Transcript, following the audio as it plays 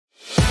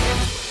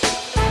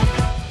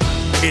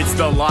It's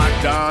the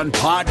Locked On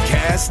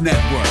Podcast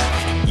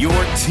Network, your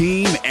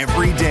team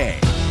every day.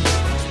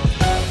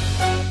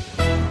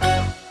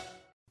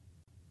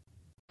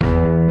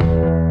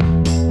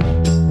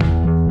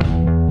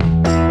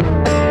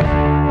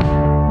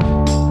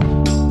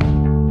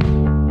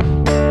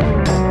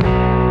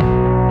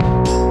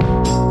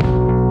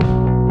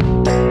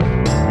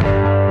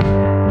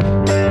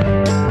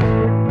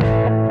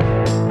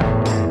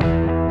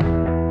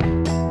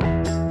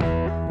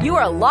 You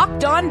are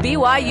Locked On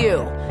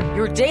BYU,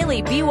 your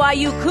daily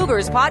BYU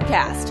Cougars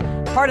podcast,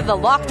 part of the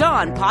Locked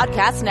On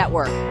Podcast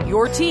Network,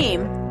 your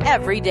team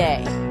every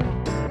day.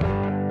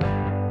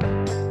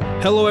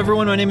 Hello,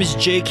 everyone. My name is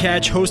Jay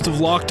Catch, host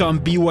of Locked On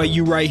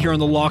BYU right here on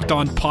the Locked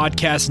On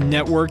Podcast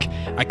Network.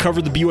 I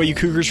cover the BYU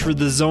Cougars for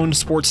the Zone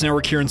Sports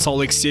Network here in Salt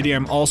Lake City.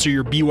 I'm also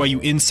your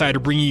BYU insider,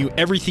 bringing you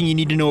everything you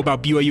need to know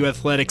about BYU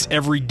athletics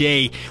every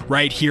day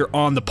right here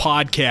on the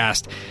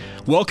podcast.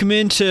 Welcome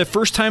in to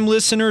first-time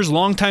listeners,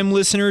 long-time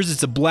listeners.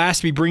 It's a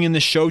blast to be bringing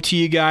this show to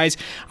you guys.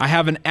 I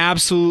have an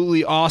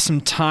absolutely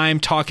awesome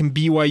time talking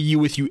BYU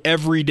with you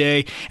every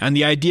day. And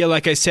the idea,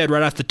 like I said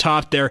right off the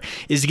top there,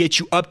 is to get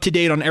you up to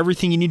date on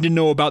everything you need to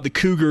know about the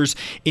Cougars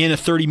in a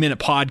 30-minute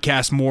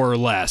podcast, more or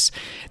less.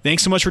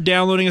 Thanks so much for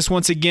downloading us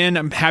once again.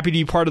 I'm happy to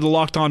be part of the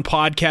Locked On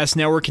Podcast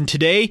Network. And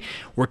today,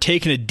 we're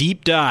taking a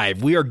deep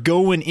dive. We are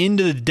going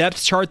into the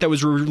depth chart that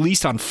was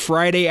released on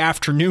Friday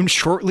afternoon,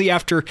 shortly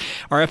after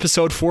our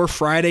episode 4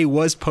 Friday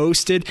was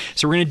posted.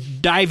 So we're going to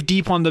dive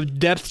deep on the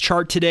depth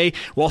chart today.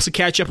 We'll also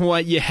catch up on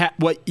what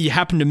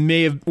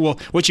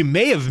you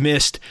may have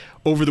missed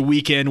over the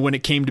weekend when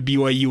it came to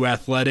BYU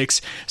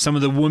athletics. Some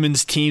of the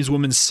women's teams,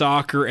 women's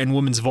soccer and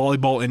women's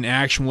volleyball in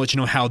action. We'll let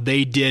you know how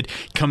they did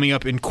coming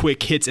up in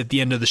quick hits at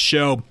the end of the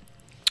show.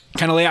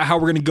 Kind of lay out how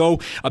we're going to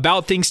go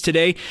about things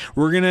today.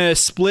 We're going to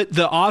split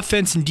the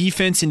offense and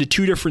defense into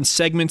two different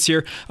segments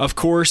here. Of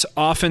course,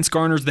 offense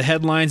garners the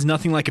headlines.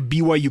 Nothing like a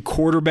BYU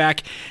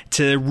quarterback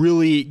to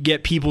really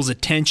get people's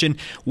attention.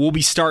 We'll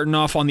be starting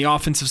off on the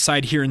offensive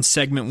side here in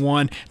segment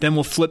 1. Then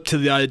we'll flip to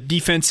the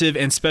defensive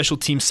and special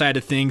team side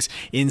of things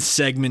in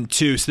segment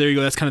 2. So there you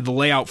go. That's kind of the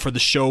layout for the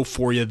show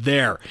for you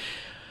there.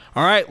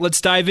 All right, let's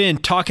dive in.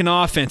 Talking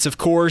offense, of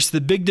course, the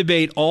big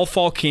debate all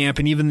fall camp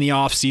and even the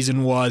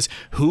offseason was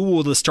who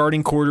will the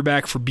starting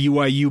quarterback for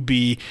BYU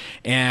be?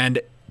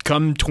 And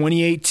come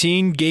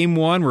 2018, game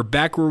 1, we're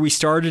back where we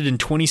started in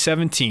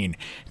 2017.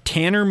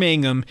 Tanner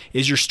Mangum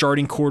is your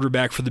starting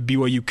quarterback for the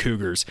BYU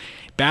Cougars.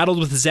 Battled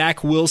with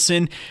Zach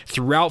Wilson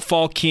throughout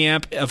fall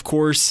camp. Of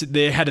course,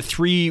 they had a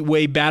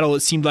three-way battle,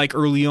 it seemed like,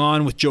 early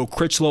on with Joe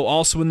Critchlow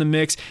also in the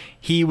mix.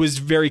 He was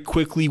very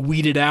quickly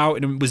weeded out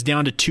and it was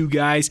down to two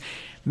guys.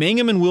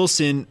 Mangum and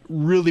Wilson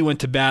really went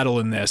to battle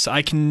in this.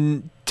 I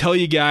can tell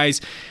you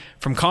guys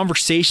from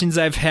conversations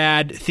I've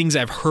had, things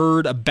I've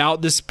heard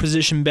about this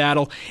position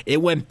battle,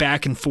 it went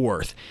back and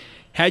forth.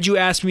 Had you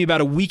asked me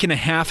about a week and a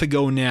half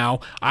ago now,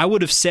 I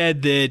would have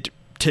said that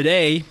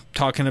today,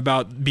 talking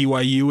about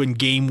BYU and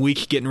game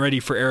week, getting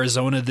ready for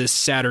Arizona this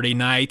Saturday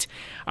night,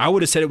 I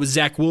would have said it was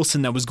Zach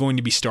Wilson that was going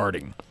to be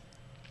starting.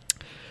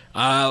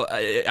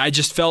 I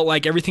just felt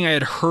like everything I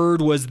had heard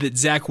was that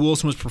Zach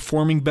Wilson was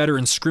performing better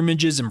in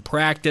scrimmages and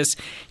practice.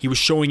 He was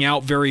showing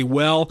out very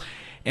well,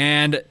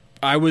 and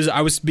I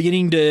was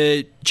beginning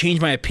to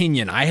change my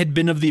opinion. I had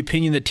been of the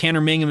opinion that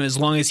Tanner Mangum, as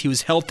long as he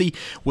was healthy,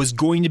 was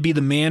going to be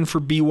the man for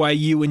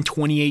BYU in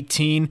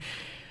 2018.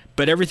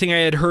 But everything I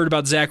had heard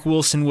about Zach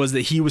Wilson was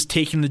that he was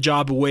taking the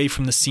job away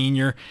from the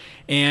senior.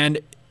 And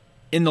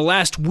in the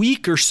last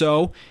week or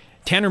so,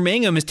 Tanner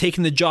Mangum has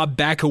taken the job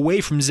back away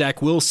from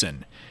Zach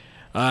Wilson.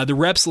 The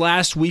reps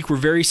last week were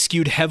very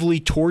skewed heavily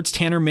towards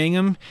Tanner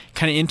Mangum,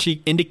 kind of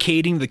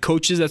indicating the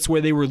coaches that's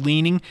where they were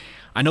leaning.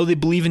 I know they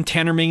believe in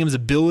Tanner Mangum's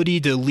ability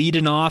to lead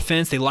an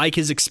offense. They like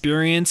his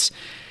experience.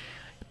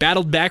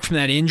 Battled back from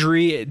that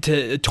injury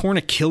to a torn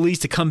Achilles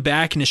to come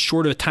back in as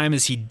short of a time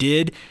as he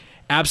did.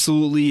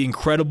 Absolutely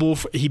incredible.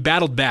 He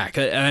battled back,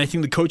 and I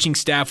think the coaching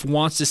staff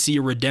wants to see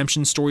a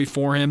redemption story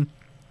for him.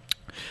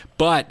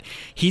 But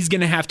he's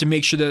going to have to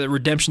make sure that the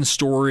redemption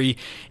story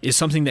is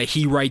something that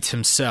he writes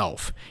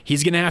himself.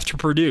 He's going to have to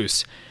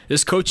produce.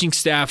 This coaching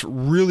staff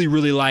really,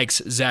 really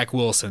likes Zach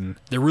Wilson.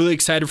 They're really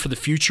excited for the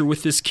future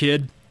with this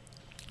kid.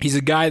 He's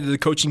a guy that the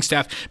coaching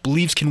staff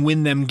believes can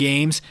win them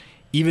games.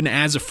 Even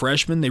as a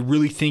freshman, they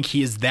really think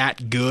he is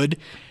that good.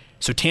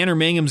 So Tanner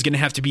Mangum's going to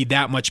have to be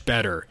that much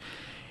better.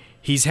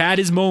 He's had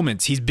his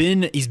moments. He's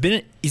been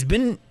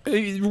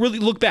really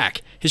look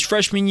back. His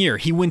freshman year,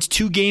 he wins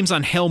 2 games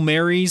on Hail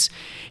Marys.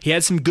 He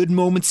had some good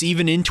moments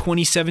even in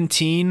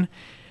 2017.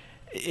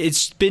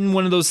 It's been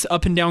one of those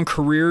up and down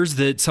careers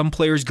that some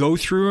players go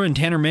through, and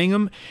Tanner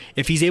Mangum,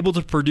 if he's able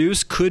to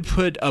produce, could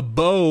put a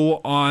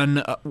bow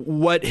on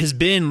what has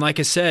been, like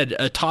I said,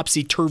 a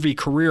topsy-turvy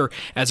career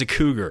as a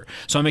Cougar.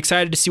 So I'm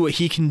excited to see what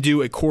he can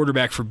do at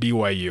quarterback for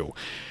BYU.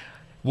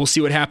 We'll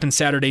see what happens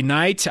Saturday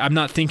night. I'm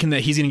not thinking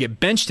that he's going to get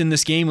benched in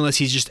this game unless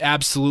he's just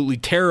absolutely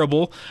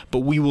terrible, but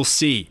we will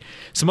see.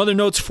 Some other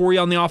notes for you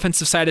on the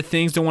offensive side of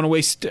things. Don't want to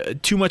waste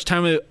too much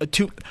time.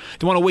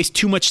 Don't want to waste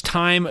too much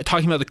time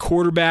talking about the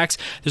quarterbacks.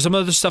 There's some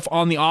other stuff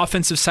on the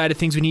offensive side of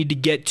things we need to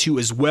get to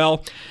as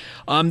well.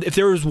 If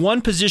there was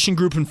one position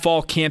group in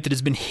fall camp that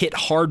has been hit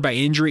hard by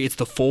injury, it's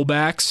the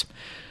fullbacks.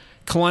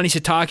 Kalani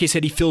Sitake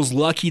said he feels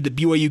lucky that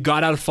BYU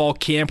got out of fall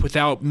camp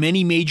without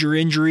many major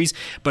injuries,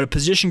 but a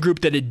position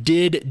group that it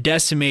did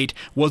decimate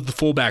was the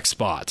fullback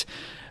spot.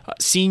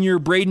 Senior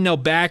Braden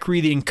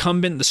El-Bakri, the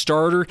incumbent, the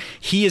starter,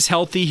 he is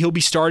healthy. He'll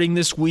be starting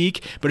this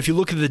week. But if you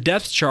look at the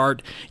depth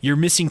chart, you're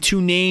missing two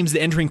names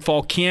that entering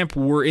fall camp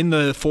were in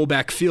the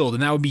fullback field,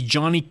 and that would be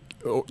Johnny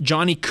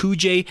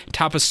Kuje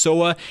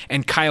Tapasoa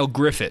and Kyle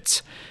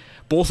Griffiths.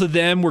 Both of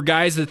them were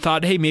guys that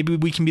thought, hey, maybe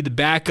we can be the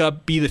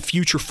backup, be the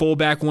future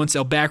fullback once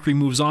El-Bakri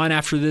moves on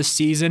after this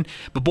season.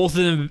 But both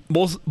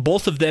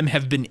of them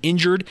have been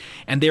injured,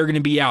 and they're going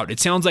to be out. It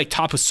sounds like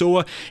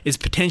Tapasoa is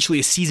potentially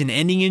a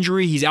season-ending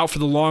injury. He's out for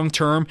the long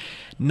term.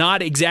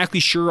 Not exactly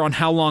sure on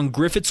how long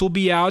Griffiths will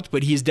be out,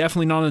 but he is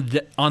definitely not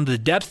on the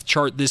depth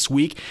chart this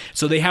week.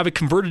 So they have a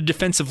converted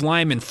defensive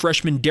lineman,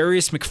 freshman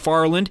Darius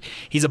McFarland.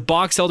 He's a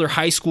Box Elder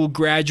High School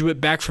graduate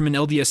back from an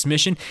LDS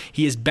mission.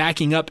 He is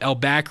backing up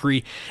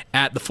El-Bakri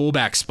at the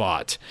fullback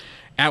spot.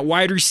 At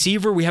wide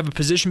receiver, we have a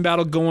position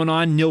battle going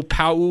on. Neil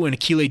Pau'u and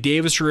Akile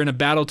Davis are in a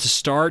battle to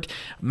start.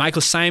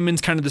 Michael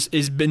Simons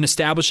has been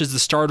established as the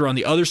starter on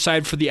the other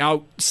side for the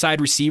outside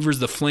receivers,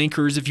 the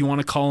flankers, if you want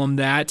to call them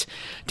that.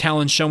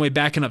 Talon Shumway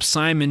backing up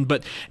Simon,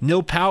 but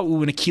Neil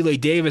Pau'u and Akile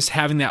Davis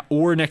having that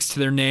 "or" next to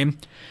their name.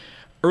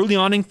 Early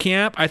on in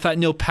camp, I thought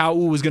Neil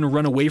Pau'u was going to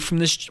run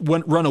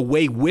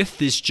away with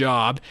this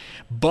job,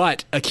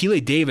 but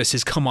Akile Davis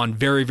has come on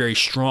very, very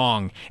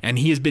strong, and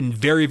he has been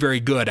very, very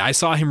good. I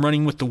saw him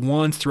running with the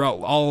ones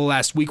throughout all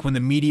last week when the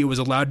media was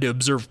allowed to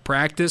observe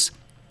practice.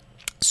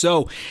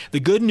 So the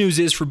good news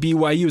is for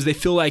BYU is they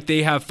feel like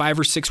they have 5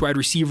 or 6 wide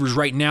receivers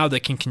right now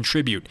that can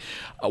contribute.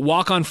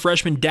 Walk-on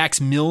freshman Dax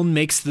Milne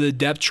makes the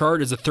depth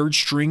chart as a third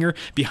stringer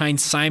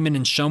behind Simon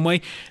and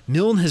Shumway.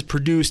 Milne has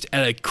produced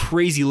at a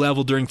crazy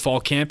level during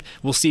fall camp.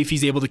 We'll see if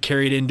he's able to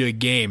carry it into a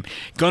game.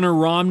 Gunnar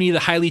Romney,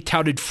 the highly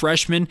touted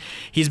freshman,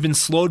 he's been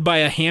slowed by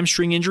a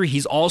hamstring injury.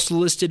 He's also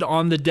listed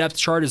on the depth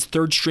chart as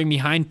third string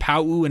behind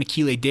Pau'u and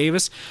Akile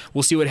Davis.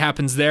 We'll see what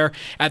happens there.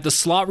 At the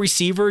slot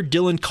receiver,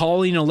 Dylan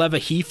Cawley and Aleva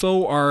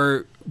Hifo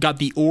got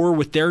the "or"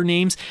 with their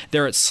names.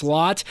 They're at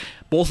slot.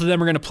 Both of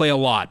them are going to play a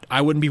lot. I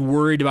wouldn't be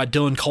worried about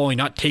Dylan Cawley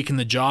not taking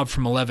the job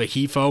from Aleva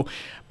Hifo.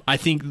 I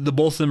think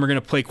both of them are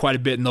going to play quite a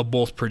bit, and they'll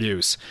both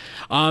produce.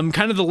 Kind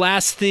of the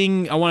last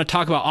thing I want to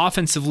talk about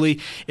offensively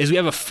is we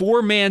have a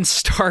 4-man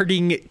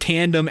starting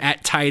tandem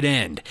at tight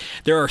end.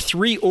 There are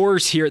 3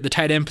 "ors" here at the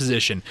tight end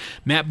position.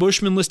 Matt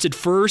Bushman listed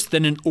first,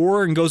 then an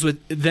 "or" and goes with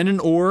then an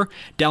 "or."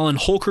 Dallin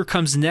Holker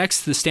comes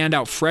next, the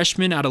standout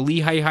freshman out of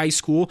Lehigh High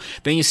School.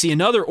 Then you see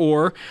another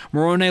 "or,"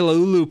 Morone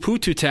Laulu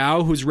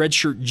Pututau, who's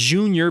redshirt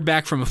junior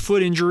back from a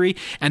foot injury.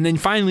 And then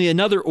finally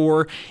another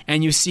 "or,"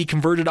 and you see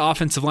converted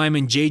offensive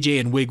lineman JJ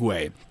and Wigway.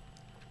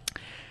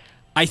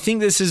 I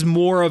think this is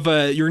more of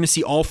you're going to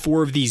see all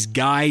 4 of these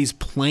guys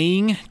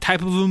playing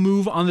type of a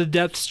move on the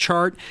depth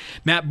chart.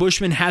 Matt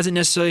Bushman hasn't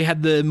necessarily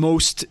had the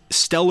most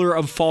stellar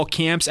of fall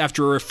camps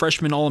after a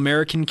freshman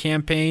All-American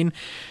campaign.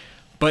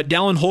 But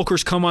Dallin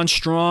Holker's come on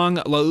strong.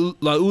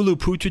 Laulu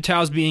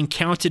Pututau is being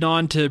counted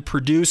on to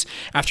produce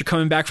after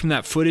coming back from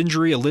that foot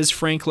injury, a Liz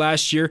Frank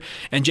last year.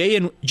 And JJ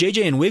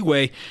and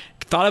Wigway,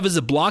 thought of as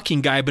a blocking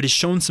guy, but has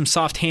shown some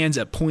soft hands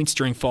at points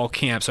during fall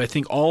camp. So I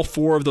think all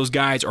 4 of those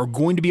guys are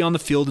going to be on the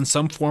field in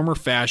some form or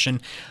fashion.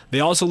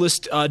 They also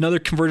list another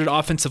converted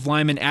offensive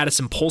lineman,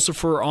 Addison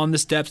Pulsifer, on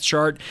this depth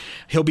chart.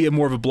 He'll be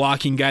more of a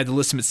blocking guy. They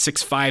list him at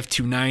 6'5",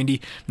 290.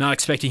 Not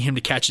expecting him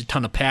to catch a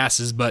ton of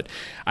passes, but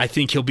I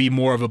think he'll be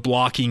more of a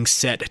blocking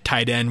set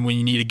tight end when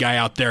you need a guy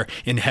out there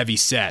in heavy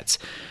sets.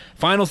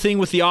 Final thing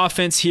with the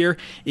offense here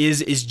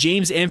is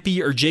James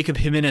Empey or Jacob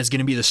Jimenez going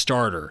to be the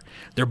starter?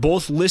 They're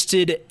both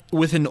listed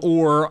with an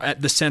 "or"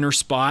 at the center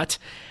spot.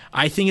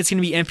 I think it's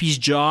going to be Empey's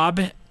job.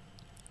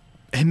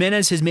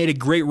 Jimenez has made a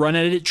great run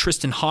at it.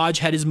 Tristan Hodge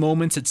had his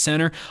moments at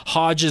center.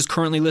 Hodge is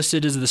currently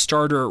listed as the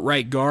starter at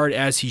right guard,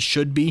 as he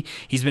should be.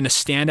 He's been a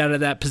standout at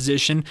that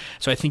position,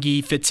 so I think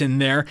he fits in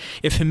there.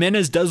 If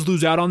Jimenez does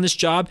lose out on this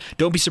job,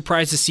 don't be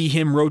surprised to see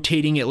him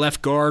rotating at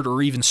left guard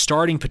or even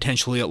starting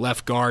potentially at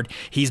left guard.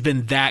 He's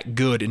been that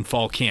good in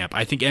fall camp.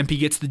 I think Empey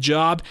gets the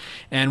job,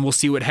 and we'll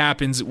see what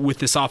happens with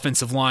this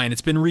offensive line. It's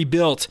been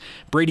rebuilt.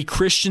 Brady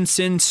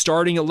Christensen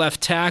starting at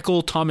left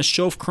tackle. Thomas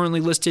Schoaf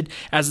currently listed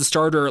as the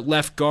starter at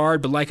left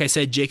guard. But like I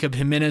said, Jacob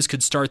Jimenez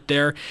could start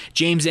there.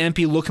 James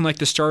Empey looking like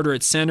the starter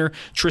at center.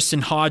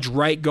 Tristan Hodge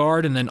right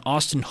guard, and then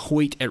Austin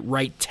Hoyt at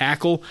right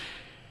tackle.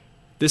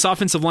 This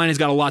offensive line has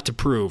got a lot to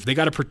prove. They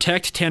got to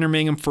protect Tanner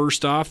Mangum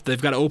first off. They've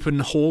got to open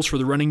holes for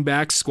the running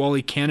backs.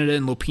 Squally Canada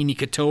and Lopini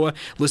Katoa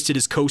listed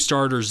as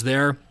co-starters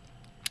there.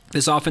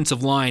 This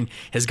offensive line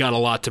has got a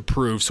lot to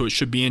prove, so it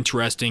should be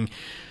interesting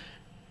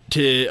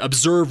to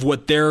observe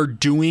what they're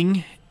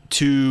doing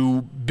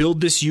to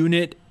build this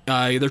unit.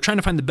 They're trying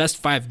to find the best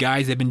 5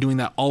 guys. They've been doing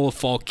that all of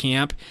fall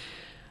camp.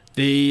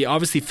 They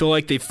obviously feel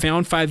like they've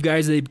found 5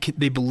 guys they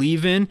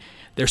believe in.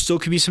 There still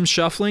could be some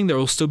shuffling. There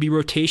will still be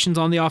rotations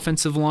on the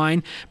offensive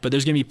line, but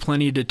there's going to be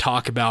plenty to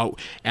talk about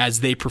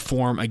as they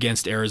perform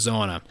against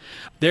Arizona.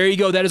 There you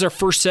go. That is our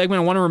first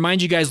segment. I want to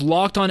remind you guys,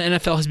 Locked On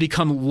NFL has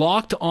become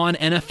Locked On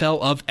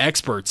NFL of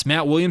Experts.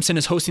 Matt Williamson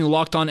is hosting the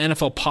Locked On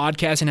NFL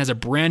podcast and has a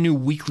brand new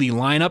weekly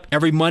lineup.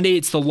 Every Monday,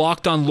 it's the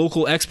Locked On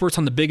local experts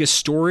on the biggest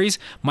stories.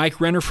 Mike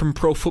Renner from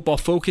Pro Football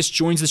Focus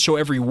joins the show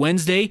every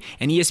Wednesday,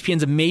 and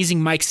ESPN's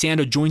amazing Mike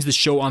Sando joins the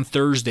show on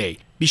Thursday.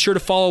 Be sure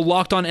to follow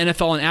Locked On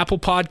NFL on Apple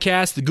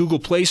Podcasts, the Google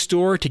Play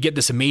Store to get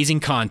this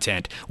amazing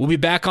content. We'll be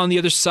back on the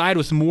other side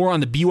with more on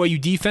the BYU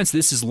defense.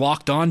 This is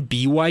Locked On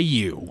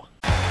BYU.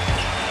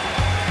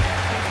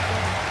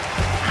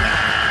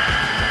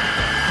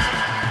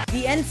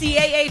 The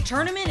NCAA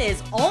tournament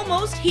is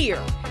almost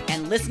here,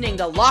 and listening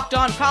to Locked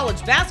On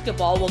College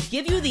Basketball will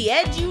give you the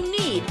edge you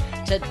need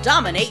to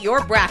dominate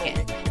your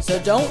bracket. So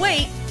don't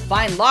wait.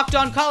 Find Locked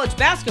On College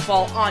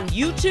Basketball on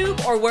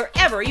YouTube or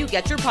wherever you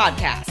get your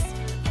podcasts.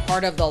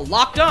 Part of the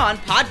Locked On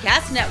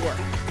Podcast Network.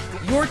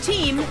 Your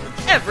team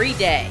every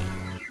day.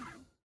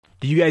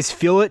 Do you guys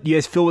feel it? Do you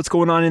guys feel what's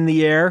going on in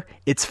the air?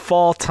 It's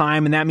fall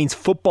time, and that means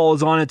football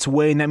is on its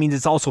way, and that means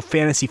it's also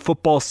fantasy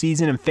football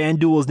season, and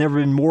FanDuel has never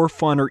been more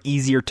fun or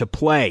easier to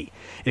play.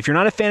 If you're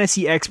not a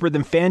fantasy expert,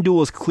 then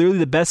FanDuel is clearly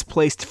the best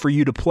place for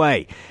you to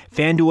play.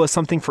 FanDuel has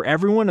something for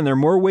everyone, and there are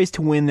more ways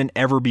to win than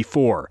ever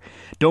before.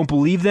 Don't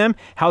believe them?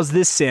 How's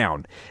this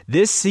sound?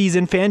 This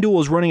season,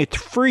 FanDuel is running a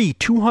free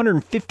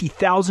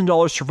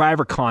 $250,000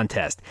 Survivor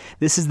contest.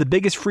 This is the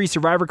biggest free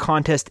Survivor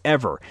contest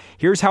ever.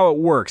 Here's how it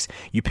works.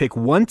 You pick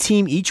one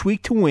team each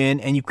week to win,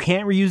 and you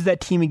can't reuse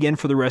that team again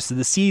for the rest of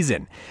the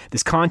season.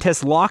 This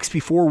contest locks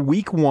before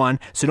week 1,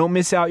 so don't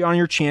miss out on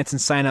your chance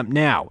and sign up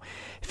now.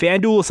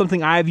 FanDuel is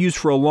something I've used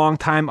for a long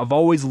time. I've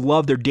always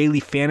loved their daily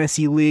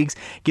fantasy leagues.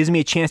 It gives me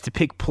a chance to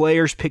pick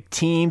players, pick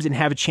teams, and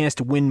have a chance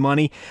to win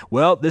money.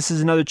 Well, this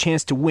is another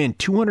chance to win.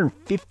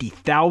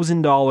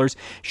 $250,000.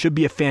 Should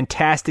be a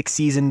fantastic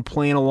season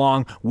playing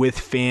along with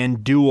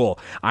FanDuel.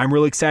 I'm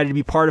really excited to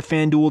be part of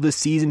FanDuel this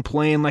season,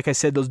 playing, like I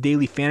said, those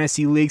daily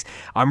fantasy leagues.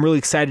 I'm really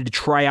excited to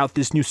try out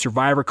this new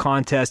Survivor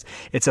contest.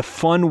 It's a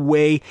fun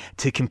way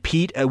to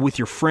compete with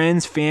your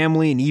friends,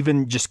 family, and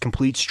even just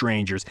complete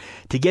strangers.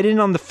 To get in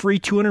on the free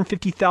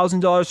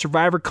 $250,000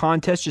 Survivor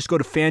contest, just go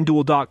to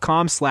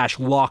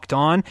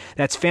FanDuel.com/lockedon.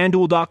 That's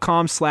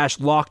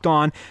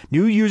FanDuel.com/lockedon.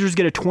 New users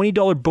get a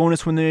 $20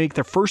 bonus when they make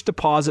their first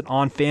deposit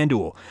on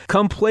FanDuel.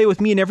 Come play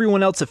with me and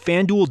everyone else at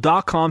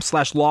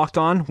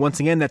FanDuel.com/lockedon. Once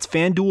again, that's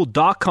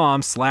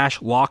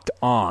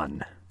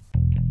FanDuel.com/lockedon.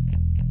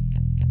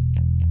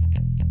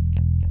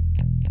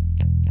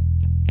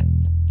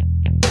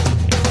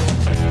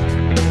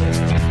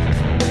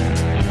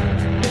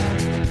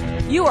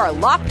 You are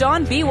Locked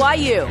On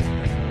BYU,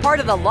 part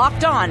of the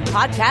Locked On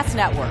Podcast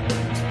Network.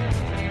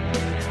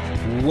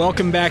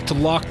 Welcome back to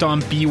Locked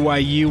On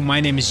BYU. My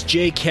name is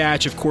Jay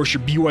Catch, of course,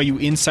 your BYU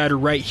insider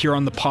right here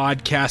on the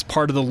podcast,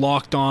 part of the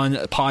Locked On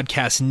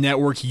Podcast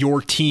Network,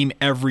 your team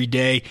every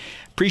day.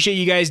 Appreciate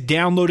you guys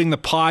downloading the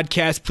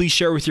podcast. Please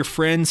share it with your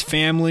friends,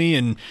 family,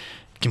 and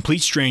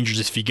complete strangers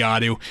if you got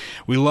to.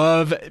 We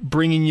love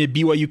bringing you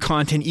BYU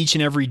content each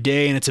and every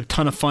day, and it's a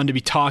ton of fun to be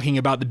talking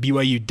about the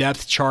BYU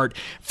depth chart.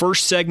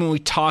 First segment, we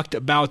talked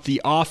about the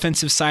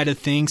offensive side of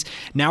things.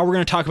 Now we're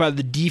going to talk about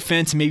the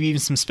defense and maybe even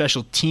some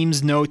special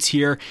teams notes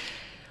here.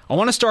 I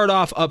want to start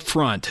off up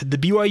front. The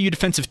BYU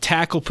defensive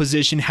tackle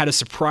position had a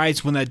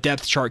surprise when that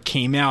depth chart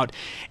came out,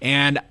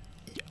 and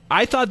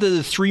I thought that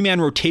the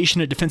 3-man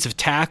rotation at defensive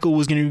tackle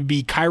was going to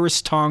be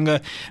Kairos Tonga,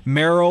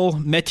 Merrill,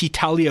 Meti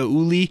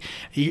Taliauli.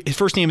 His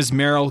first name is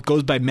Merrill,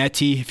 goes by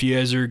Meti, if you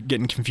guys are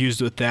getting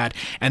confused with that.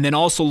 And then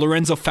also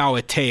Lorenzo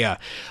Fauatea,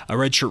 a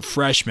redshirt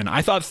freshman.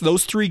 I thought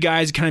those 3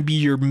 guys kind of be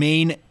your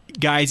main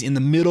guys in the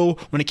middle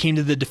when it came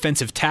to the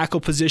defensive tackle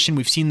position.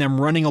 We've seen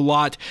them running a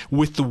lot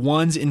with the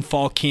ones in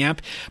fall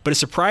camp, but a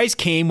surprise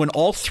came when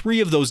all 3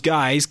 of those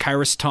guys,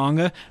 Kairos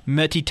Tonga,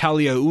 Meti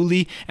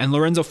Taliauli, and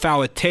Lorenzo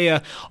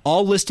Fauatea,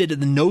 all listed at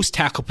the nose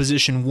tackle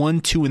position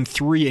 1, 2, and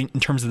 3 in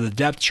terms of the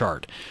depth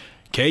chart.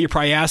 Okay, you're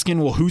probably asking,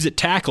 well, who's at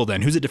tackle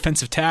then? Who's at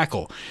defensive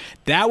tackle?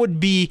 That would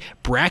be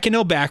Bracken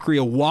El-Bakri,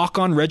 a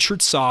walk-on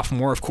redshirt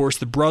sophomore, of course,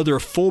 the brother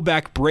of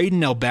fullback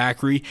Braden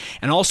El-Bakri,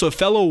 and also a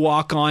fellow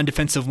walk-on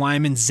defensive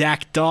lineman,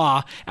 Zach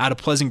Daw, out of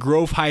Pleasant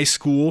Grove High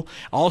School,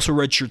 also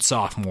redshirt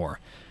sophomore.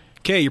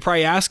 Okay, you're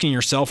probably asking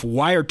yourself,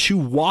 why are 2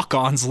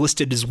 walk-ons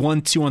listed as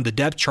 1, 2 on the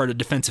depth chart at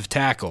defensive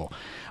tackle?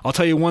 I'll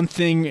tell you one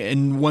thing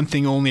and one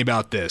thing only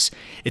about this.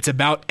 It's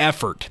about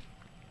effort.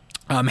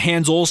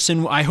 Hans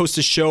Olsen, I host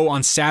a show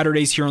on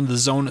Saturdays here on the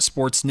Zone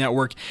Sports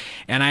Network,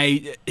 and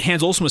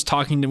Hans Olsen was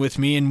talking with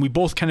me, and we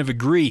both kind of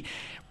agree.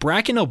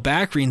 Bracken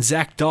El-Bakri and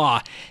Zach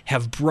Daw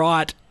have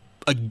brought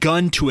a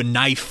gun to a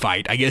knife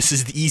fight, I guess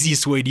is the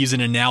easiest way to use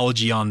an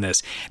analogy on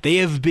this. They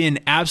have been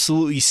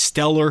absolutely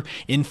stellar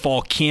in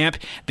fall camp.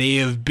 They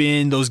have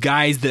been those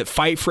guys that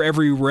fight for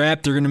every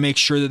rep. They're going to make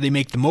sure that they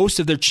make the most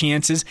of their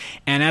chances,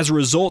 and as a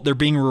result, they're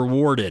being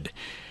rewarded.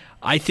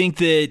 I think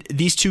that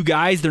these two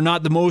guys, they're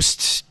not the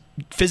most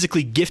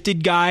physically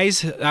gifted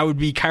guys. That would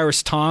be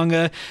Kairos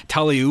Tonga,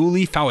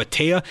 Taliauli,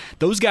 Fauatea.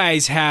 Those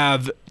guys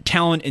have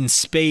talent in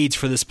spades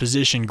for this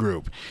position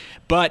group.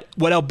 But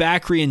what El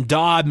Bakri and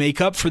Dodd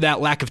make up for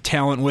that lack of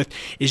talent with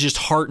is just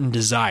heart and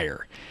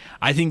desire.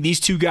 I think these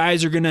two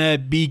guys are going to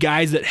be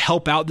guys that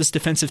help out this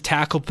defensive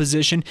tackle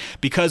position,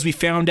 because we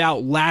found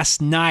out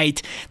last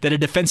night that a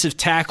defensive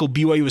tackle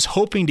BYU was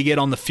hoping to get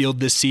on the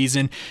field this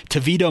season,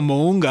 Tavita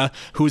Mounga,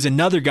 who is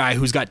another guy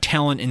who's got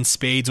talent in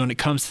spades when it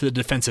comes to the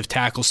defensive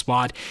tackle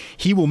spot.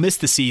 He will miss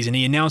the season.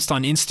 He announced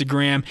on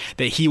Instagram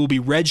that he will be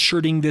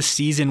redshirting this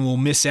season, will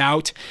miss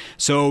out.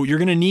 So you're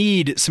going to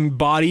need some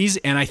bodies,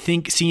 and I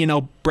think seeing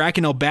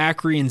Bracken El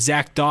Bakri and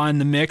Zach Daw in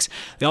the mix.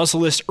 They also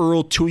list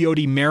Earl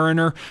Tuioti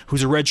Mariner,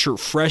 who's a redshirt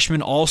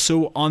freshman,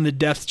 also on the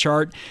depth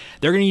chart.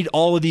 They're going to need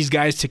all of these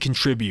guys to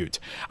contribute.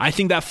 I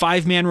think that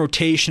 5-man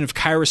rotation of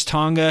Kairos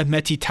Tonga,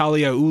 Meti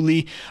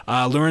Taliauli,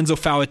 Lorenzo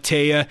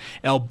Fauatea,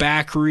 El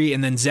Bakri,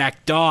 and then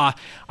Zach Daw,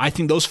 I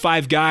think those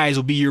 5 guys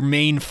will be your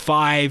main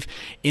 5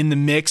 in the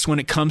mix when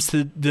it comes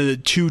to the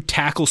 2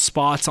 tackle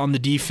spots on the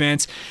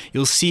defense.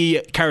 You'll see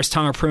Kairos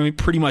Tonga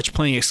pretty much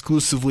playing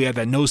exclusively at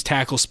that nose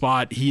tackle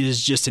spot. He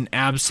is just an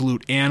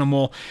absolute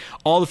animal.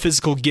 All the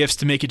physical gifts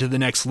to make it to the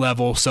next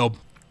level. So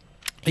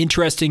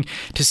interesting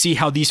to see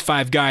how these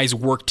 5 guys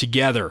work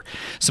together.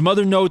 Some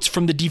other notes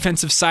from the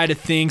defensive side of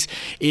things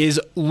is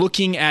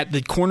looking at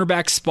the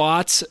cornerback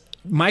spots.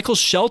 Michael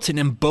Shelton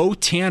and Bo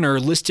Tanner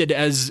listed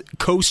as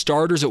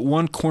co-starters at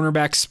one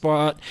cornerback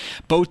spot.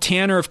 Bo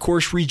Tanner, of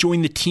course,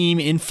 rejoined the team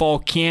in fall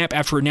camp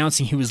after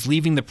announcing he was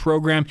leaving the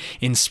program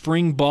in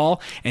spring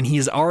ball, and he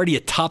is already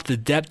atop the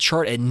depth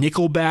chart at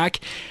nickelback.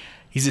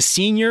 He's a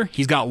senior.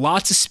 He's got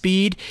lots of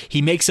speed.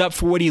 He makes up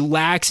for what he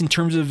lacks in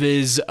terms of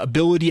his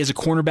ability as a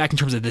cornerback, in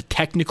terms of the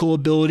technical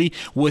ability,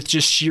 with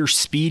just sheer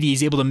speed.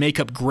 He's able to make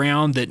up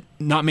ground that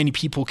not many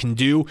people can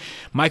do.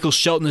 Michael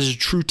Shelton is a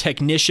true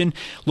technician,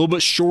 a little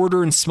bit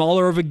shorter and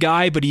smaller of a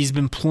guy, but he's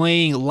been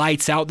playing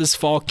lights out this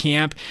fall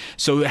camp.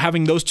 So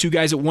having those 2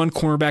 guys at one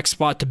cornerback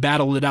spot to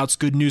battle it out is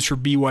good news for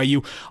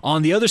BYU.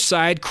 On the other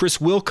side,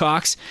 Chris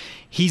Wilcox,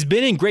 he's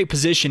been in great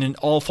position in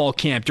all fall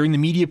camp. During the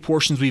media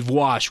portions we've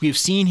watched, we have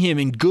seen him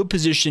in good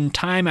position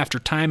time after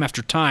time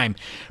after time.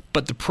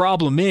 But the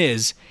problem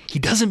is he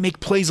doesn't make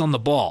plays on the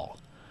ball.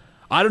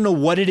 I don't know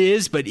what it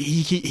is, but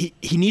he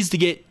needs to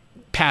get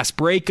past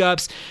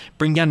breakups,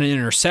 bring down an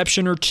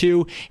interception or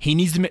 2. He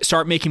needs to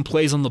start making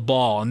plays on the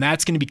ball, and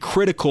that's going to be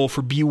critical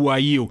for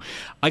BYU.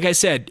 Like I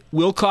said,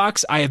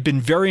 Wilcox, I have been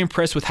very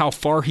impressed with how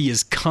far he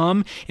has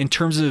come in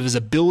terms of his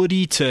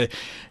ability to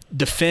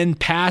defend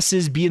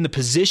passes, be in the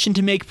position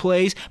to make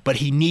plays, but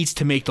he needs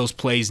to make those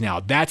plays now.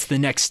 That's the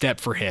next step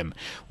for him.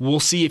 We'll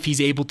see if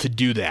he's able to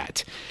do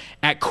that.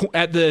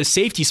 At the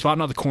safety spot,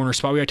 not the corner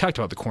spot, we already talked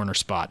about the corner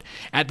spot.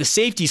 At the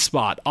safety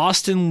spot,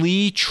 Austin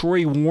Lee,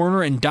 Troy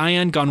Warner, and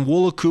Diane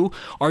Ganwulaku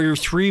are your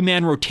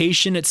 3-man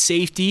rotation at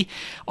safety.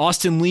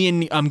 Austin Lee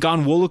and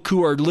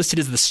Ganwulaku are listed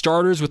as the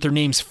starters with their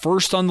names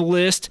first on the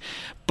list,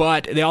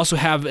 but they also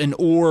have an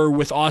or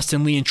with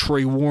Austin Lee and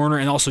Troy Warner,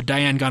 and also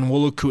Diane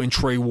Ganwulaku and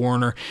Troy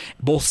Warner,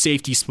 both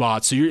safety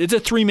spots. So it's a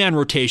 3-man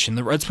rotation,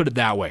 let's put it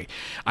that way.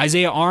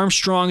 Isaiah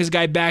Armstrong is a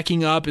guy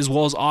backing up, as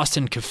well as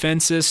Austin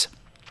Kafensis.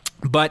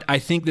 But I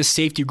think this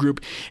safety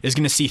group is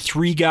going to see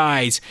 3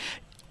 guys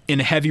in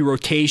a heavy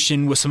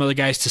rotation with some other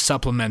guys to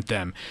supplement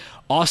them.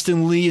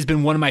 Austin Lee has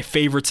been one of my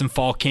favorites in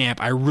fall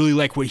camp. I really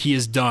like what he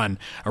has done.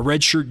 A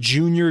redshirt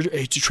junior,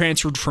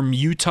 transferred from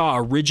Utah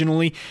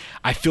originally.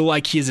 I feel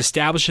like he has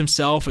established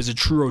himself as a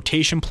true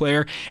rotation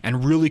player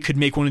and really could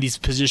make one of these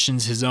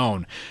positions his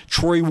own.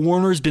 Troy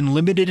Warner has been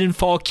limited in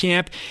fall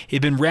camp.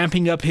 He's been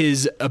ramping up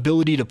his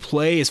ability to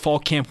play as fall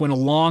camp went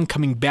along,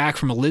 coming back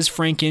from a Liz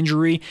Frank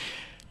injury.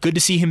 Good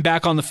to see him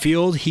back on the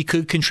field. He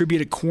could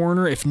contribute at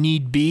corner if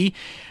need be,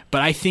 but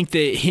I think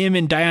that him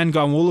and Diane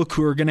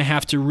Ganwulaku are going to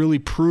have to really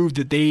prove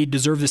that they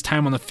deserve this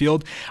time on the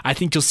field. I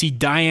think you'll see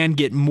Diane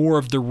get more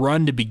of the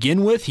run to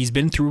begin with. He's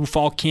been through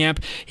fall camp.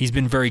 He's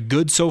been very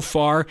good so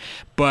far,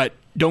 but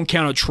don't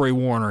count out Troy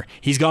Warner.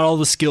 He's got all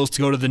the skills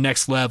to go to the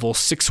next level.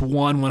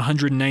 6'1",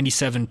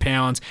 197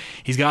 pounds.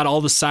 He's got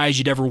all the size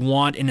you'd ever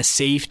want in a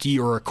safety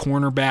or a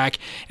cornerback,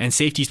 and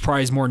safety's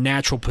probably his more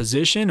natural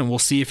position, and we'll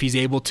see if he's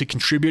able to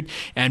contribute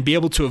and be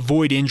able to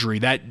avoid injury.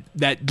 That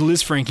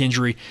Liz Frank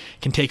injury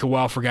can take a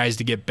while for guys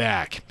to get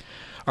back.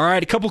 All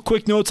right, a couple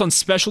quick notes on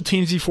special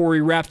teams before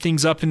we wrap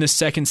things up in this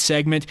second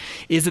segment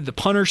is at the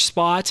punter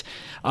spot,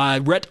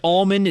 Rhett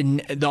Allman and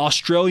the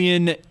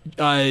Australian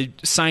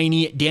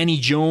signee Danny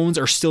Jones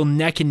are still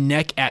neck and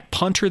neck at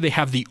punter. They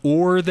have the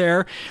oar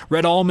there.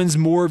 Rhett Allman's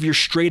more of your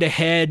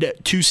straight-ahead,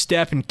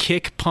 2-step and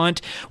kick punt,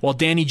 while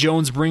Danny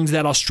Jones brings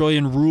that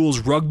Australian rules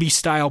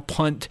rugby-style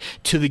punt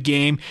to the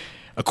game.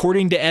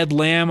 According to Ed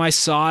Lamb, I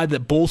saw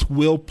that both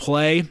will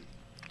play.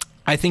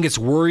 I think it's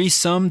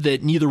worrisome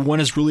that neither one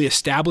has really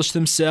established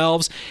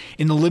themselves.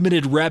 In the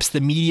limited reps the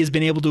media has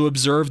been able to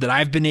observe, that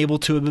I've been able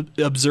to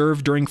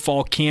observe during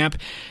fall camp,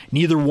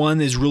 neither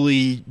one has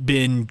really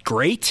been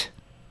great.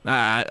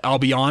 I'll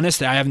be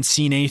honest, I haven't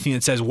seen anything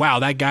that says, wow,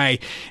 that guy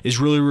is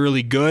really,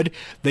 really good.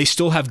 They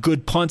still have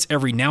good punts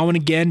every now and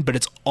again, but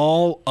it's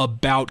all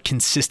about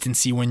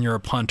consistency when you're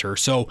a punter.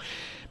 So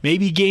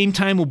maybe game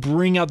time will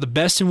bring out the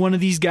best in one of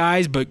these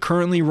guys, but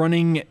currently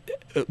running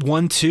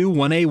 1-2,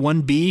 1A,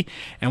 1B,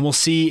 and we'll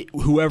see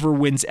whoever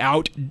wins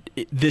out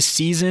this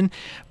season.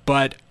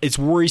 But it's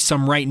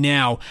worrisome right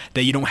now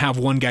that you don't have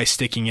one guy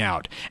sticking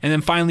out. And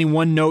then finally,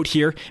 one note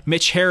here,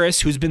 Mitch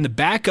Harris, who's been the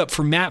backup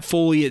for Matt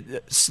Foley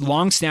at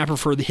long snapper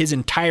for his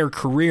entire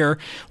career,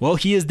 well,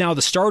 he is now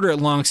the starter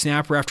at long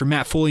snapper after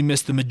Matt Foley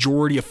missed the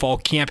majority of fall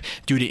camp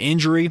due to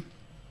injury.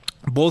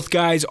 Both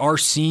guys are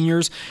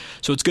seniors,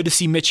 so it's good to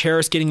see Mitch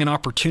Harris getting an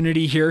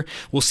opportunity here.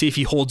 We'll see if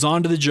he holds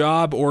on to the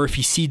job or if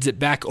he cedes it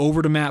back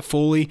over to Matt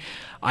Foley.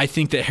 I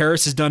think that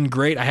Harris has done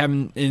great.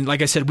 And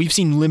like I said, we've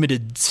seen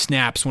limited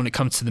snaps when it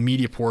comes to the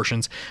media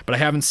portions, but I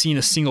haven't seen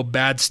a single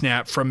bad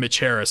snap from Mitch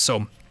Harris.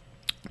 So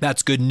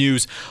that's good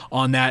news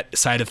on that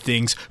side of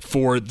things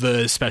for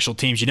the special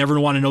teams. You never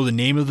want to know the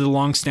name of the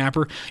long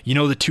snapper. You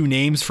know the two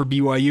names for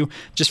BYU.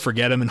 Just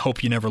forget them and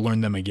hope you never learn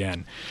them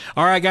again.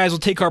 All right, guys, we'll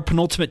take our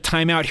penultimate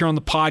timeout here on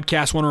the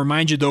podcast. I want to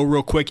remind you, though,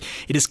 real quick,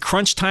 it is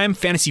crunch time.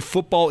 Fantasy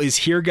football is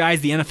here,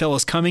 guys. The NFL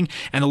is coming,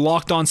 and the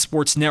Locked On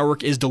Sports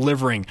Network is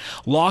delivering.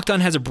 Locked On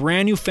has a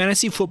brand new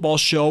fantasy football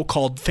show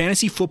called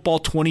Fantasy Football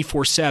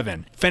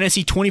 24/7.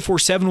 Fantasy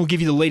 24/7 will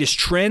give you the latest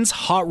trends,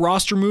 hot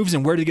roster moves,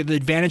 and where to get the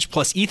advantage.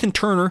 Plus, Ethan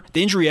Turner,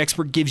 the injury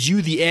expert, gives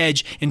you the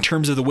edge in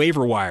terms of the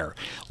waiver wire.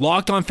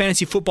 Locked On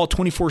Fantasy Football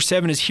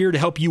 24/7 is here to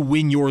help you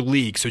win your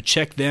league, so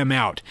check them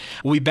out.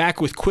 We'll be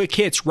back with quick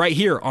hits right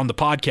here on the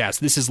podcast.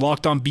 This is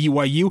Locked On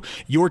BYU,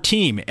 your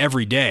team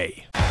every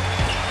day.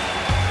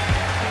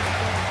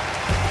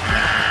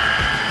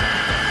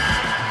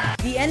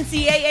 The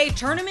NCAA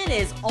tournament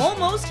is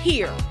almost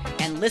here,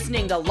 and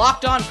listening to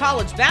Locked On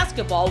College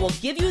Basketball will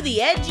give you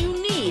the edge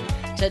you need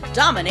to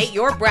dominate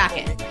your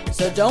bracket.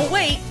 So don't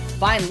wait.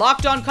 Find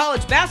Locked On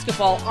College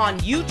Basketball on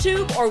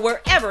YouTube or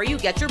wherever you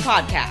get your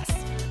podcasts.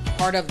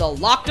 Part of the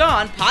Locked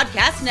On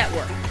Podcast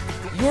Network.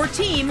 Your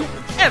team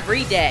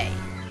every day.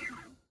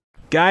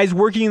 Guys,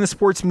 working in the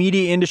sports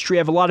media industry,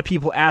 I have a lot of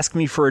people ask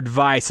me for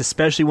advice,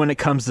 especially when it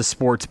comes to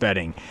sports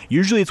betting.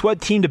 Usually it's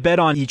what team to bet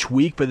on each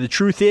week, but the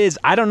truth is,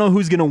 I don't know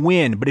who's going to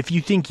win. But if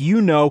you think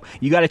you know,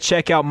 you got to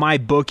check out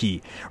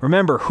MyBookie.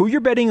 Remember, who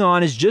you're betting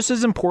on is just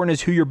as important as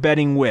who you're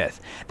betting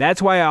with.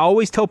 That's why I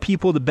always tell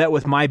people to bet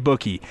with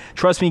MyBookie.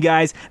 Trust me,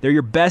 guys, they're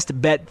your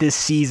best bet this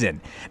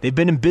season. They've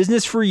been in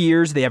business for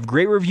years, they have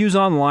great reviews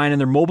online, and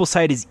their mobile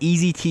site is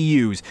easy to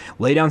use.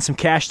 Lay down some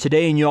cash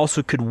today and you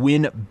also could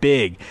win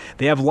big.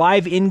 They have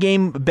live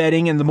in-game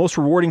betting and the most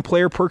rewarding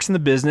player perks in the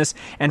business.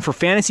 And for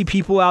fantasy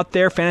people out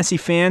there, fantasy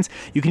fans,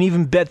 you can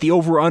even bet the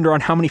over-under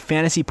on how many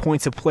fantasy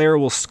points a player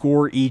will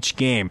score each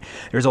game.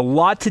 There's a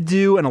lot to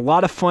do and a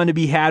lot of fun to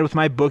be had with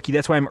MyBookie.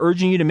 That's why I'm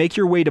urging you to make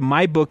your way to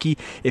MyBookie.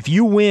 If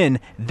you win,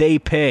 they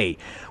pay.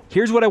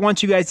 Here's what I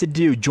want you guys to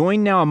do.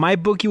 Join now and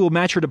MyBookie will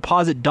match your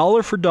deposit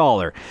dollar for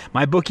dollar.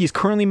 MyBookie is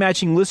currently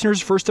matching listeners'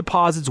 first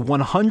deposits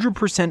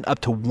 100% up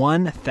to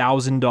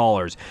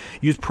 $1,000.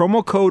 Use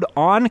promo code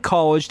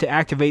ONCOLLEGE to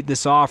activate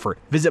this offer.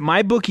 Visit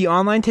MyBookie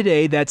online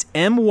today. That's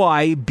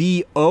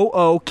MyBookie,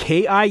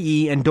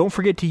 and don't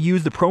forget to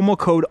use the promo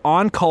code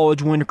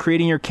ONCOLLEGE when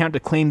creating your account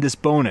to claim this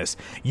bonus.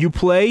 You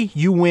play,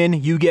 you win,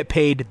 you get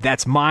paid.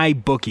 That's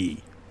MyBookie.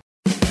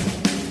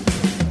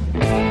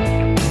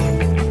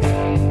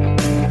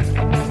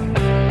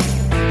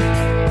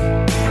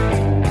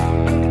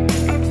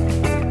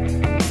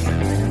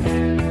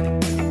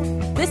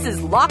 This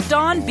is Locked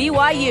On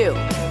BYU,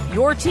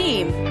 your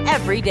team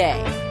every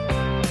day.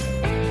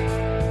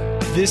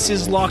 This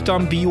is Locked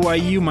On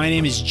BYU. My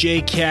name is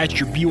Jay Katz,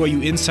 your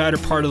BYU insider,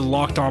 part of the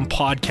Locked On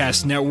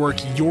Podcast Network,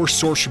 your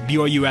source for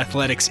BYU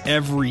athletics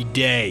every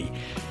day.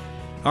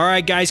 All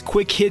right, guys,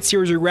 quick hits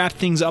here as we wrap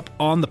things up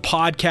on the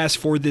podcast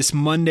for this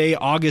Monday,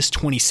 August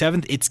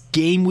 27th. It's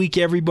game week,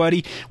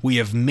 everybody. We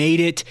have made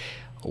it.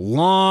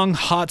 Long,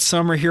 hot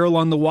summer here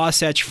along the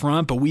Wasatch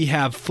Front, but we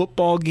have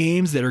football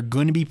games that are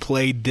going to be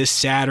played this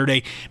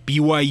Saturday.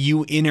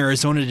 BYU in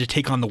Arizona to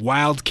take on the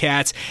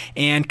Wildcats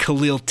and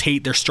Khalil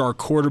Tate, their star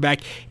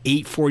quarterback.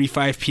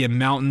 8:45 p.m.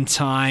 Mountain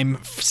Time,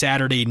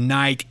 Saturday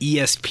night,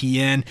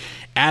 ESPN.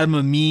 Adam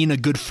Amin, a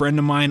good friend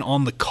of mine,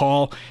 on the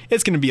call.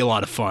 It's going to be a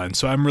lot of fun,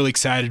 so I'm really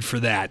excited for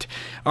that.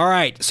 All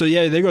right, so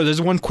yeah, there you go. There's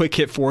one quick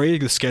hit for you,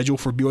 the schedule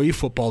for BYU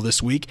football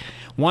this week.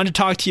 Wanted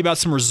to talk to you about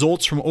some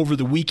results from over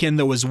the weekend,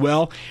 though, as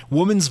well.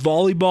 Women's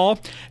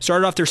volleyball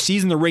started off their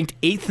season. They're ranked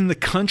 8th in the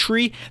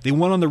country. They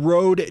went on the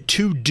road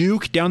to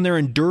Duke down there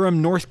in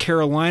Durham, North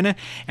Carolina,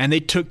 and they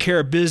took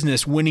care of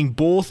business, winning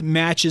both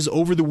matches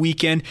over the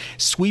weekend,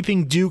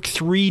 sweeping Duke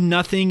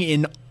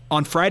 3-0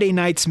 on Friday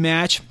night's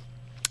match.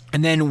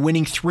 and then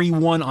winning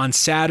 3-1 on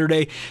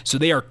Saturday. So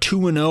they are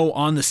 2-0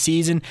 on the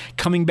season.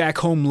 Coming back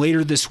home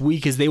later this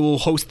week as they will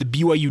host the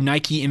BYU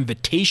Nike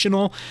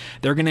Invitational.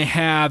 They're going to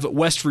have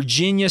West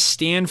Virginia,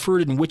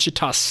 Stanford, and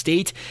Wichita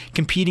State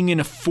competing in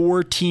a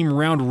 4-team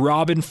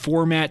round-robin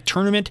format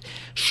tournament.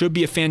 Should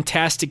be a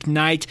fantastic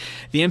night.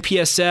 The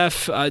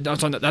MPSF,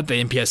 not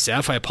the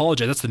MPSF, I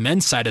apologize, that's the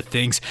men's side of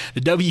things.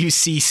 The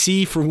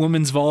WCC for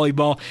women's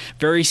volleyball,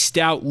 very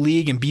stout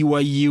league, and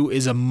BYU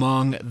is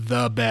among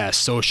the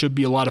best. So it should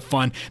be a lot of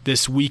fun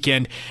this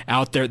weekend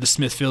out there at the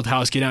Smith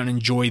Fieldhouse. Get out and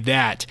enjoy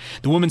that.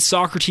 The women's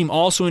soccer team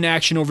also in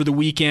action over the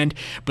weekend,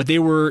 but they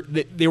were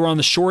on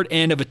the short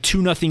end of a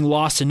 2-0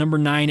 loss to number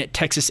 9 at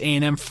Texas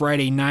A&M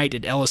Friday night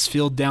at Ellis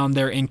Field down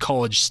there in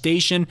College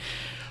Station.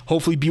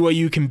 Hopefully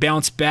BYU can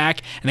bounce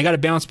back, and they got to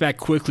bounce back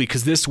quickly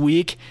because this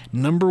week,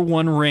 number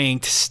 1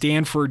 ranked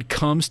Stanford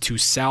comes to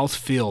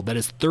Southfield. That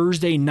is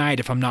Thursday night,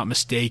 if I'm not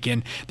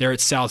mistaken, there at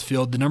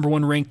Southfield. The number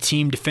 1 ranked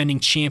team, defending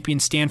champion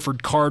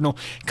Stanford Cardinal,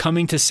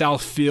 coming to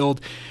Southfield.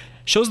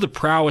 Shows the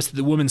prowess that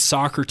the women's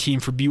soccer team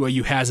for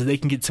BYU has, that they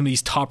can get some of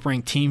these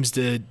top-ranked teams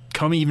to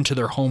come even to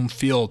their home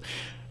field.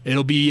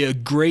 It'll be a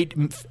great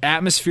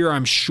atmosphere,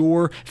 I'm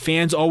sure.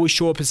 Fans always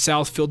show up at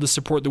Southfield to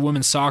support the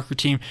women's soccer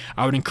team.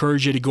 I would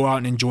encourage you to go out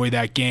and enjoy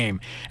that game.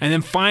 And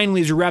then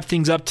finally, as we wrap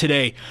things up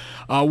today,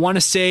 I want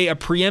to say a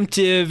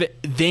preemptive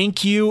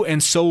thank you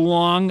and so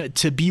long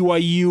to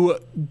BYU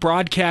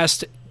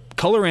broadcast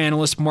color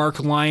analyst Mark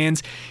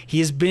Lyons. He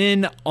has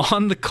been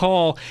on the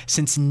call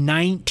since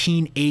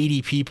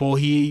 1980, people.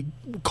 He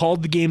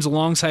called the games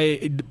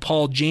alongside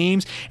Paul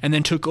James and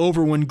then took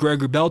over when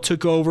Greg Bell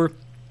took over.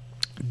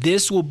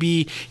 This will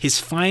be his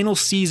final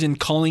season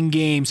calling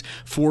games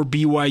for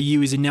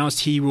BYU. He's announced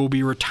he will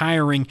be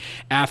retiring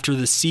after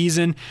the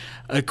season.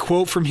 A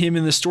quote from him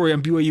in the story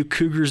on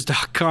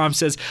BYUCougars.com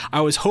says,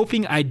 "I was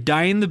hoping I'd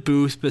die in the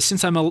booth, but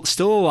since I'm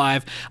still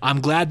alive, I'm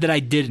glad that I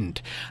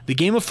didn't. The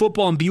game of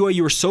football and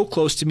BYU are so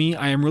close to me.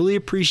 I am really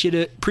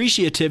appreciative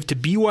to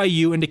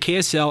BYU and to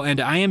KSL and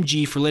to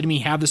IMG for letting me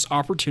have this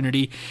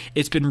opportunity.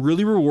 It's been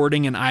really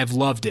rewarding, and I've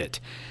loved it."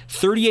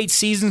 38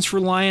 seasons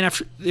for Lyon.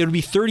 It'll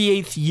be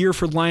 38th year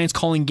for Lions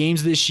calling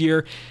games this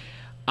year.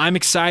 I'm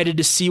excited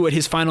to see what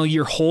his final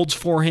year holds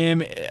for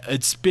him.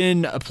 It's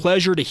been a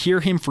pleasure to hear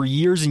him for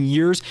years and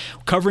years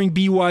covering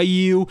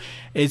BYU.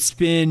 It's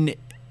been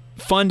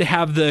fun to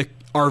have the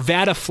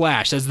Arvada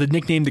Flash, that's the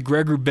nickname that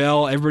Greg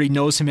Bell, everybody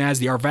knows him as,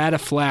 the Arvada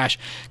Flash,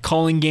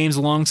 calling games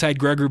alongside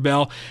Greg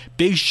Bell.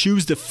 Big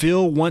shoes to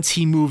fill once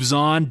he moves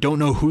on. Don't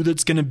know who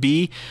that's going to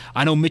be.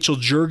 I know Mitchell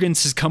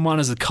Juergens has come on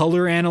as a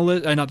color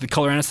analyst,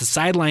 the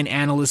sideline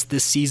analyst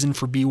this season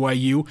for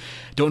BYU.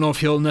 Don't know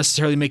if he'll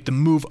necessarily make the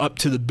move up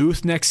to the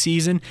booth next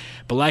season,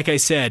 but like I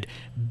said,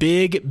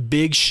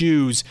 big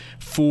shoes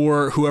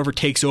for whoever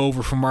takes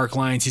over from Mark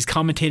Lyons. He's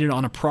commentated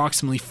on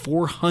approximately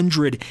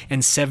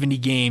 470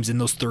 games in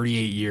those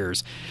 38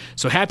 years.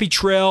 So happy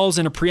trails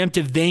and a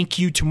preemptive thank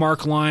you to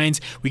Mark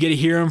Lyons. We get to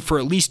hear him for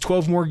at least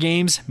 12 more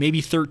games, maybe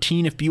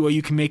 13 if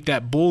BYU can make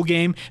that bowl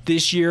game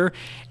this year,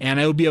 and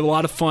it'll be a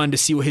lot of fun to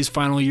see what his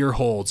final year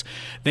holds.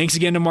 Thanks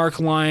again to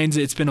Mark Lyons.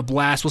 It's been a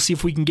blast. We'll see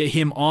if we can get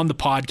him on the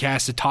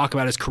podcast to talk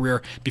about his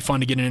career. It'd be fun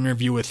to get an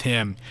interview with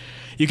him.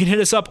 You can hit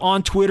us up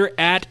on Twitter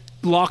at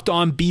Locked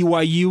On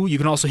BYU. You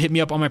can also hit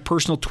me up on my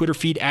personal Twitter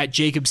feed at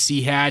Jacob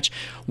C. Hatch.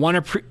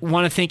 Want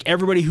to thank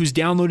everybody who's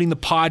downloading the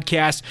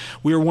podcast.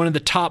 We are one of the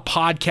top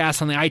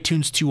podcasts on the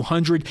iTunes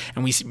 200,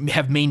 and we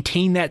have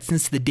maintained that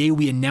since the day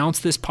we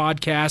announced this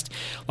podcast.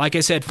 Like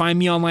I said, find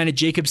me online at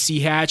Jacob C.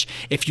 Hatch.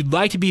 If you'd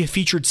like to be a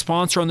featured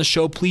sponsor on the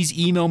show, please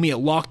email me at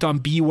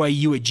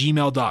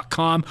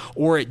lockedonbyu@gmail.com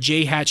or at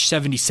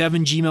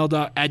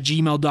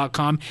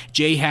jhatch77@gmail.com,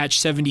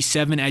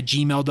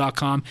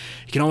 jhatch77@gmail.com.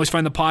 You can always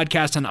find the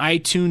podcast on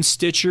iTunes,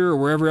 Stitcher, or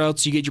wherever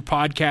else you get your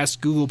podcasts,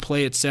 Google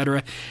Play,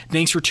 etc.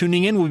 Thanks for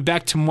tuning in. We'll be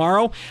back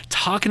tomorrow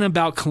talking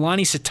about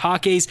Kalani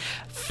Sitake's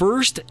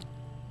first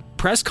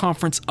press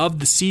conference of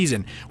the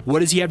season. What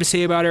does he have to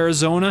say about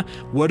Arizona?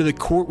 What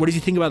does he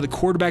think about the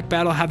quarterback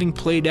battle having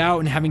played out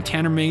and having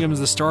Tanner Mangum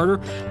as the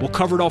starter? We'll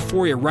cover it all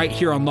for you right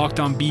here on Locked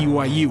On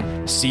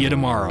BYU. See you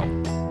tomorrow.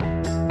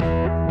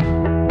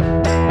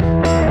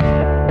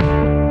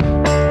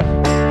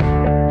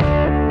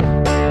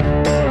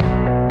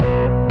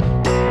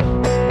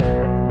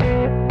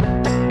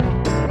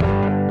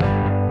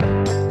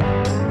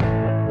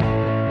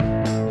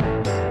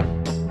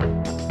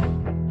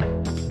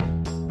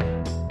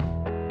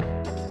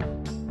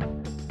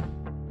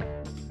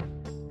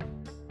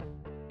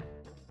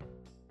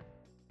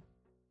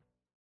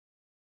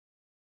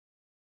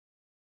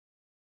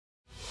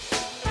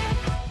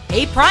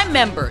 Hey, Prime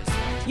members,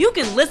 you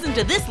can listen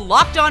to this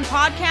Locked On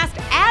podcast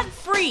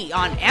ad-free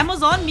on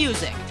Amazon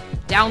Music.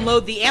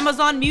 Download the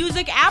Amazon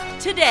Music app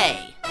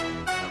today.